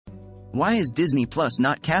Why is Disney Plus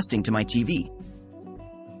not casting to my TV?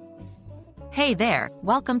 Hey there,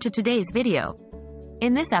 welcome to today's video.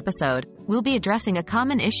 In this episode, we'll be addressing a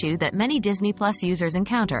common issue that many Disney Plus users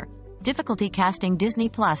encounter: difficulty casting Disney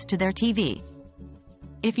Plus to their TV.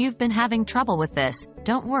 If you've been having trouble with this,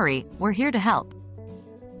 don't worry, we're here to help.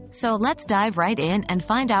 So let's dive right in and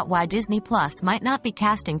find out why Disney Plus might not be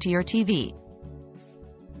casting to your TV.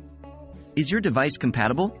 Is your device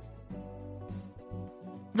compatible?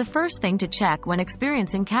 The first thing to check when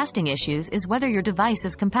experiencing casting issues is whether your device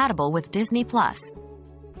is compatible with Disney Plus.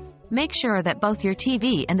 Make sure that both your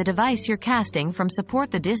TV and the device you're casting from support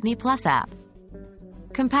the Disney Plus app.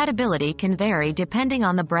 Compatibility can vary depending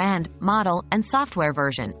on the brand, model, and software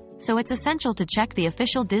version, so it's essential to check the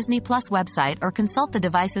official Disney Plus website or consult the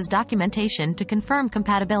device's documentation to confirm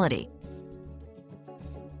compatibility.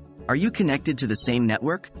 Are you connected to the same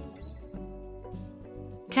network?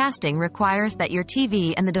 Casting requires that your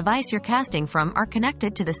TV and the device you're casting from are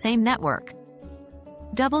connected to the same network.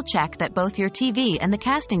 Double-check that both your TV and the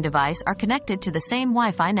casting device are connected to the same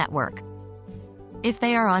Wi-Fi network. If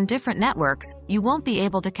they are on different networks, you won't be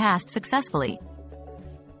able to cast successfully.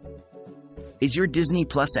 Is your Disney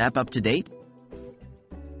Plus app up to date?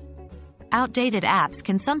 Outdated apps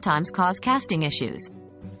can sometimes cause casting issues.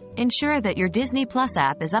 Ensure that your Disney Plus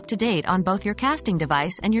app is up to date on both your casting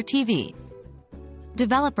device and your TV.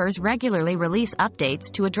 Developers regularly release updates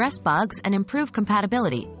to address bugs and improve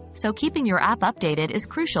compatibility, so keeping your app updated is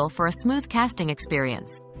crucial for a smooth casting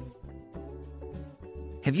experience.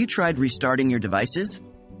 Have you tried restarting your devices?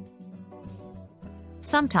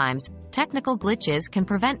 Sometimes, technical glitches can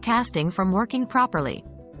prevent casting from working properly.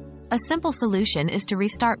 A simple solution is to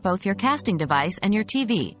restart both your casting device and your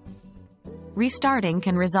TV. Restarting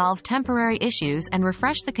can resolve temporary issues and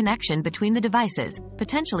refresh the connection between the devices,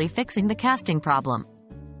 potentially fixing the casting problem.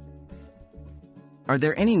 Are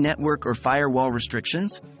there any network or firewall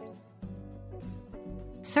restrictions?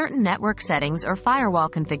 Certain network settings or firewall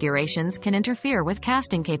configurations can interfere with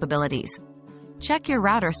casting capabilities. Check your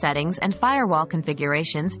router settings and firewall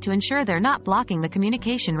configurations to ensure they're not blocking the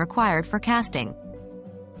communication required for casting.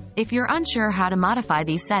 If you're unsure how to modify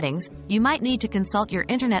these settings, you might need to consult your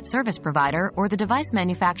internet service provider or the device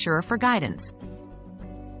manufacturer for guidance.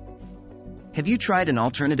 Have you tried an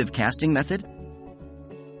alternative casting method?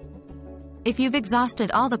 If you've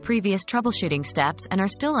exhausted all the previous troubleshooting steps and are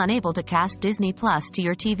still unable to cast Disney Plus to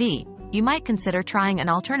your TV, you might consider trying an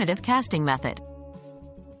alternative casting method.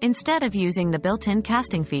 Instead of using the built-in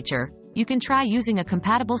casting feature, you can try using a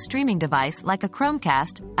compatible streaming device like a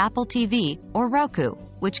Chromecast, Apple TV, or Roku,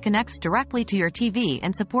 which connects directly to your TV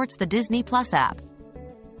and supports the Disney Plus app.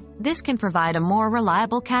 This can provide a more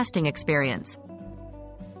reliable casting experience.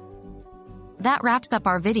 That wraps up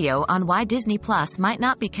our video on why Disney Plus might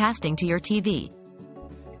not be casting to your TV.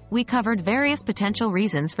 We covered various potential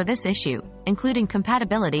reasons for this issue, including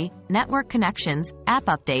compatibility, network connections, app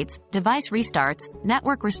updates, device restarts,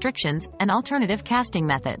 network restrictions, and alternative casting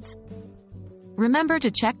methods. Remember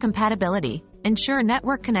to check compatibility, ensure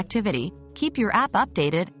network connectivity, keep your app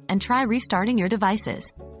updated, and try restarting your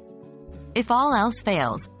devices. If all else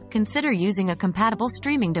fails, consider using a compatible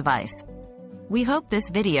streaming device. We hope this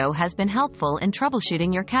video has been helpful in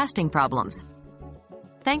troubleshooting your casting problems.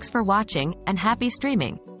 Thanks for watching, and happy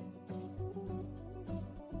streaming!